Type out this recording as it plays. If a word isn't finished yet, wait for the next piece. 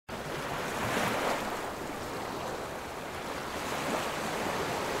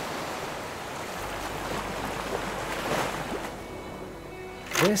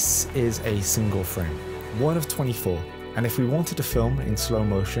This is a single frame, one of 24, and if we wanted to film in slow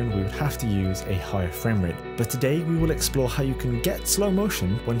motion we would have to use a higher frame rate. But today we will explore how you can get slow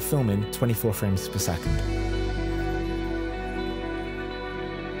motion when filming 24 frames per second.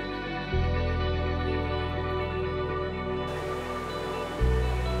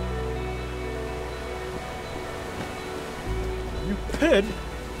 You could,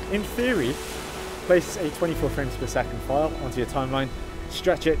 in theory, place a 24 frames per second file onto your timeline,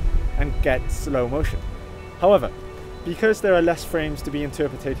 stretch it, and get slow motion. However, because there are less frames to be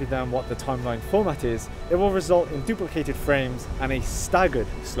interpreted than what the timeline format is, it will result in duplicated frames and a staggered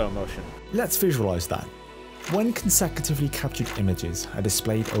slow motion. Let's visualize that. When consecutively captured images are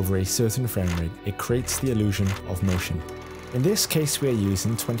displayed over a certain frame rate, it creates the illusion of motion. In this case, we are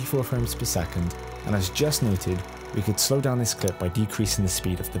using 24 frames per second, and as just noted, we could slow down this clip by decreasing the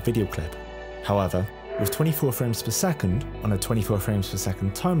speed of the video clip. However, with 24 frames per second on a 24 frames per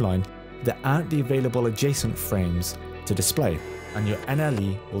second timeline, there aren't the available adjacent frames to display, and your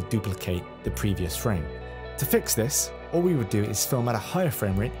NLE will duplicate the previous frame. To fix this, all we would do is film at a higher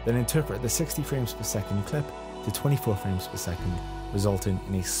frame rate, then interpret the 60 frames per second clip to 24 frames per second, resulting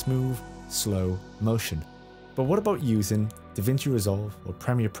in a smooth, slow motion. But what about using DaVinci Resolve or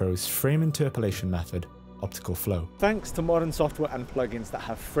Premiere Pro's frame interpolation method, Optical Flow? Thanks to modern software and plugins that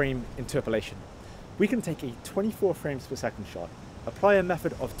have frame interpolation, we can take a 24 frames per second shot, apply a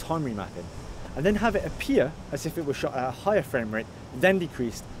method of time remapping, and then have it appear as if it was shot at a higher frame rate, then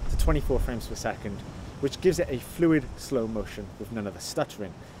decreased to 24 frames per second, which gives it a fluid slow motion with none of the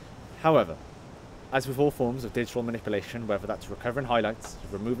stuttering. However, as with all forms of digital manipulation, whether that's recovering highlights,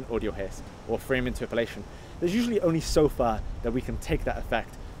 removing audio hits, or frame interpolation, there's usually only so far that we can take that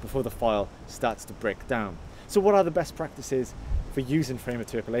effect before the file starts to break down. So what are the best practices for using frame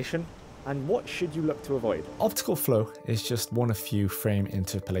interpolation, and what should you look to avoid? Optical Flow is just one of few frame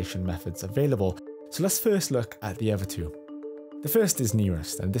interpolation methods available, so let's first look at the other two. The first is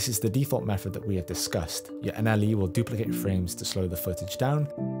nearest, and this is the default method that we have discussed. Your NLE will duplicate frames to slow the footage down.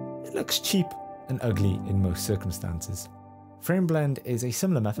 It looks cheap and ugly in most circumstances. Frame blend is a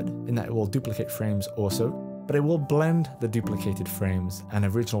similar method in that it will duplicate frames also, but it will blend the duplicated frames and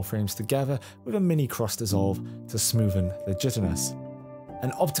original frames together with a mini cross dissolve to smoothen the jitteriness.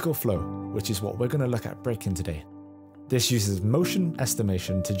 And Optical Flow, which is what we're going to look at breaking today. This uses motion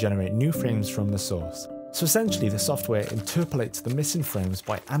estimation to generate new frames from the source. So essentially the software interpolates the missing frames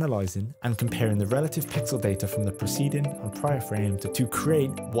by analysing and comparing the relative pixel data from the preceding and prior frame to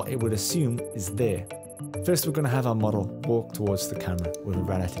create what it would assume is there. First, we're going to have our model walk towards the camera with a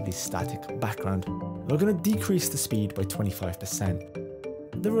relatively static background. We're going to decrease the speed by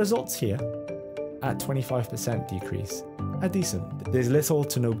 25%. The results here, at 25% decrease, are decent. There's little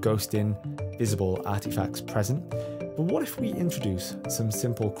to no ghosting, visible artifacts present, but what if we introduce some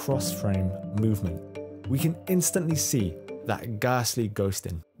simple cross-frame movement? We can instantly see that ghastly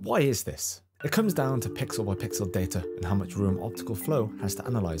ghosting. Why is this? It comes down to pixel by pixel data and how much room Optical Flow has to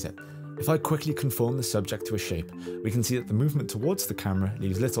analyse it. If I quickly conform the subject to a shape, we can see that the movement towards the camera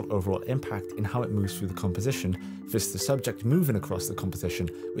leaves little overall impact in how it moves through the composition, versus the subject moving across the composition,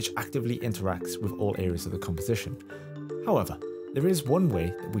 which actively interacts with all areas of the composition. However, there is one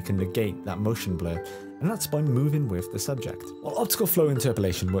way that we can negate that motion blur, and that's by moving with the subject. While Optical Flow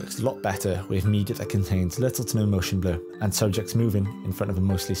interpolation works a lot better with media that contains little to no motion blur and subjects moving in front of a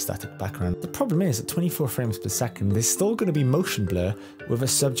mostly static background, the problem is at 24 frames per second there's still going to be motion blur with a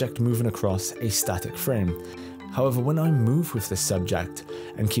subject moving across a static frame. However, when I move with the subject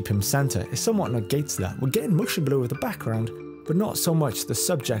and keep him center, it somewhat negates that. We're getting motion blur with the background, but not so much the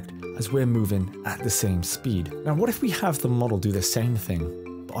subject as we're moving at the same speed. Now, what if we have the model do the same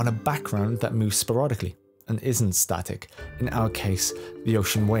thing, but on a background that moves sporadically and isn't static? In our case, the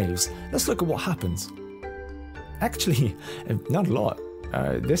ocean waves. Let's look at what happens. Actually, not a lot.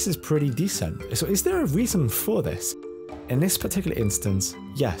 This is pretty decent. So is there a reason for this? In this particular instance,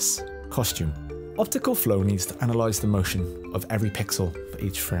 yes, costume. Optical Flow needs to analyze the motion of every pixel for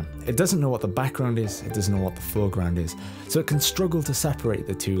each frame. It doesn't know what the background is, it doesn't know what the foreground is, so it can struggle to separate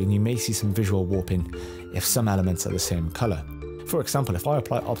the two, and you may see some visual warping if some elements are the same color. For example, if I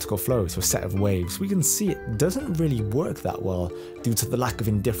apply Optical Flow to a set of waves, we can see it doesn't really work that well due to the lack of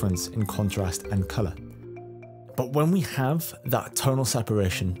indifference in contrast and color. But when we have that tonal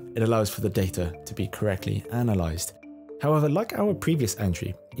separation, it allows for the data to be correctly analyzed. However, like our previous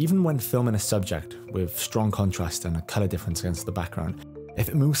entry, even when filming a subject with strong contrast and a color difference against the background, if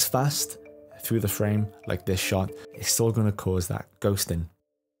it moves fast through the frame, like this shot, it's still going to cause that ghosting.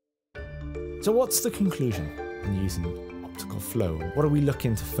 So what's the conclusion in using Optical Flow? What are we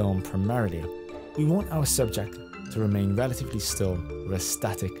looking to film primarily? We want our subject to remain relatively still with a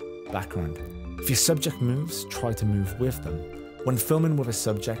static background. If your subject moves, try to move with them. When filming with a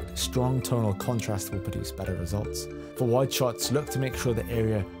subject, strong tonal contrast will produce better results. For wide shots, look to make sure the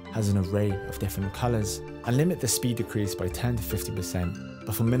area has an array of different colours and limit the speed decrease by 10 to 50%,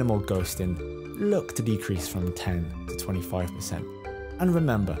 but for minimal ghosting, look to decrease from 10 to 25%. And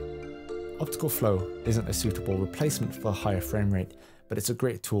remember, optical flow isn't a suitable replacement for a higher frame rate, but it's a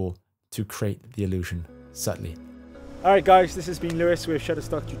great tool to create the illusion subtly. Alright guys, this has been Lewis with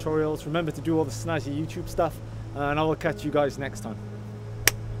Shutterstock Tutorials. Remember to do all the snazzy YouTube stuff, and I will catch you guys next time.